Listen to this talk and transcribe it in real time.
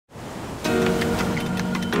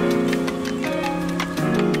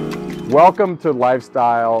Welcome to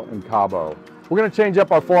Lifestyle in Cabo. We're going to change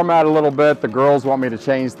up our format a little bit. The girls want me to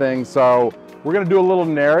change things, so we're going to do a little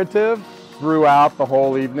narrative throughout the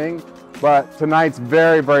whole evening. But tonight's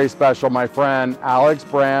very, very special. My friend Alex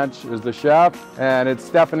Branch is the chef, and it's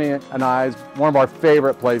Stephanie and I's one of our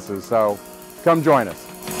favorite places. So come join us.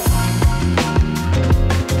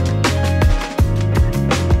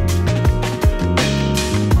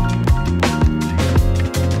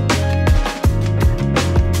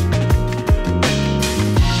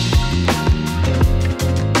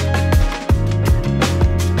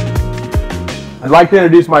 I'd like to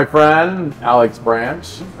introduce my friend, Alex Branch.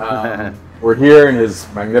 We're here in his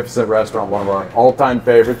magnificent restaurant, one of our all-time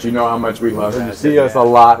favorites. You know how much we love it. You see us a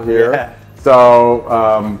lot here. Yeah.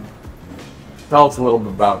 So tell us a little bit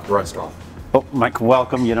about the restaurant. Well, Mike,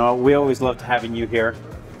 welcome. You know, we always loved having you here,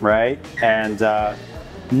 right? And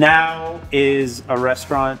NAO is a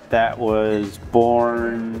restaurant that was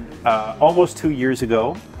born almost 2 years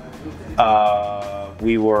ago.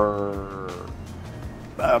 We were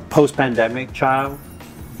post-pandemic child,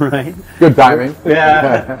 right? Good timing.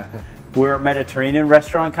 Yeah. We're a Mediterranean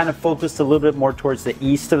restaurant, kind of focused a little bit more towards the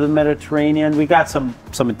east of the Mediterranean. We got some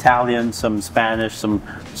Italian, some Spanish, some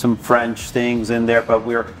French things in there, but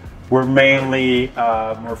we're mainly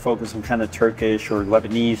more focused on kind of Turkish or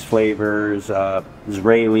Lebanese flavors,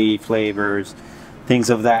 Israeli flavors,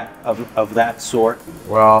 things of that sort.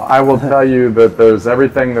 Well, I will tell you that there's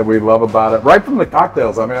everything that we love about it, right from the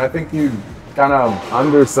cocktails. I mean, I think you kind of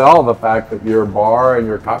undersell the fact that your bar and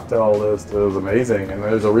your cocktail list is amazing, and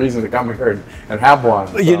there's a reason to come here and have one.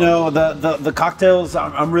 So. You know, the cocktails,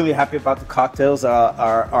 I'm really happy about the cocktails.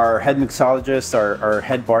 Our head mixologist, our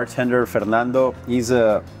head bartender, Fernando, he's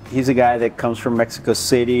a guy that comes from Mexico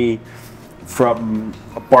City, from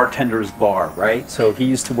a bartender's bar, right? So he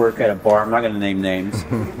used to work at a bar. I'm not going to name names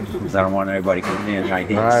because I don't want anybody getting any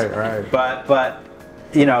ideas. Right. But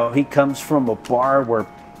you know, he comes from a bar where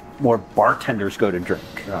more bartenders go to drink.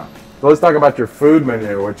 Yeah. So let's talk about your food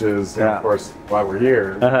menu, which is, of course, why we're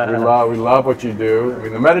here. We love what you do. I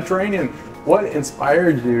mean, the Mediterranean. What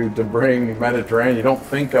inspired you to bring Mediterranean? You don't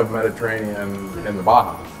think of Mediterranean in the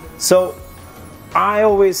Baja. So, I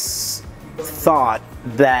always thought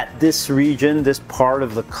that this region, this part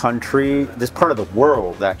of the country, this part of the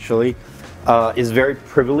world, actually, is very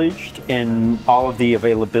privileged in all of the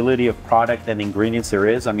availability of product and ingredients there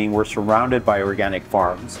is. I mean, we're surrounded by organic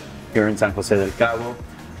farms here in San Jose del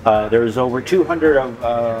Cabo. There's over 200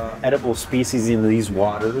 of edible species in these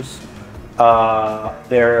waters. Baja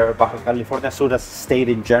California Sur, as a state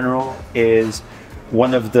in general, is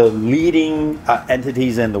one of the leading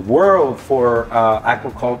entities in the world for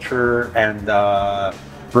aquaculture and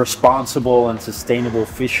responsible and sustainable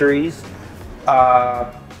fisheries.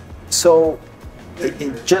 So,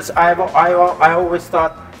 I always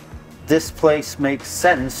thought this place makes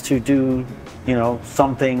sense to do, you know,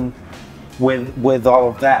 something with all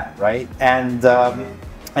of that, right? And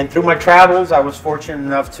through my travels, I was fortunate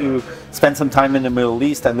enough to spend some time in the Middle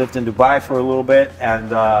East. I lived in Dubai for a little bit,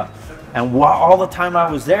 and all the time I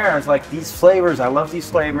was there, I was like, these flavors, I love these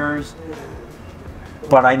flavors,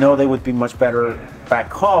 but I know they would be much better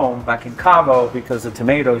back home, back in Cabo, because the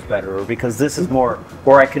tomato's better, or because this is more,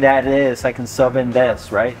 or I could add this, I can sub in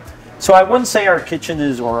this, right? So I wouldn't say our kitchen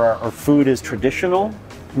is, or our food is traditional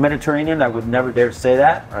Mediterranean. I would never dare say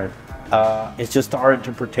that. Right. It's just our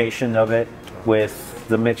interpretation of it with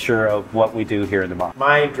the mixture of what we do here in the Baja.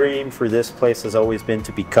 My dream for this place has always been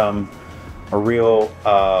to become a real,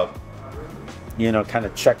 you know, kind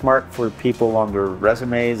of check mark for people on their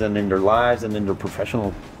resumes and in their lives and in their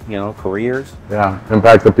professional, you know, careers. Yeah,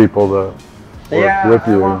 impact the people that work with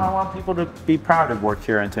you. I want people to be proud to work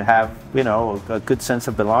here and to have, you know, a good sense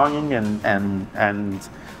of belonging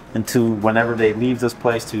and to, whenever they leave this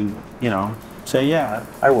place, to, you know, say, yeah,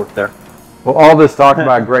 I work there. Well, all this talk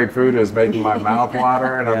about great food is making my mouth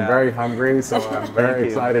water, and I'm very hungry, so I'm very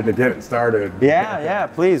excited to get it started. Yeah,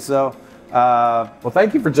 please. So, well,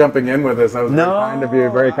 thank you for jumping in with us. That was very kind of you,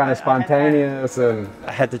 very kind of spontaneous, and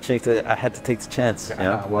I had to take the chance. You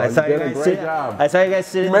know? Well, you did a great job. I saw you guys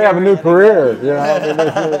sitting. You may have a new career. You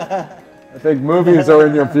know, I think movies are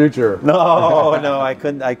in your future. No, I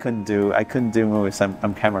couldn't do movies.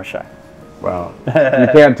 I'm camera shy. Well, you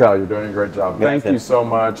can tell you're doing a great job. Thank you so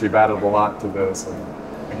much. You've added a lot to this.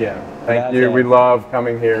 And again, thank you. We love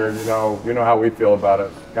coming here. You know how we feel about it.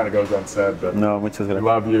 Kind of goes unsaid, but no, which is we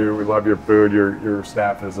love you. We love your food. Your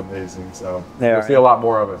staff is amazing. So we'll see a lot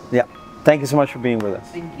more of it. Yeah. Thank you so much for being with us.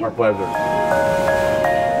 Thank you. Our pleasure.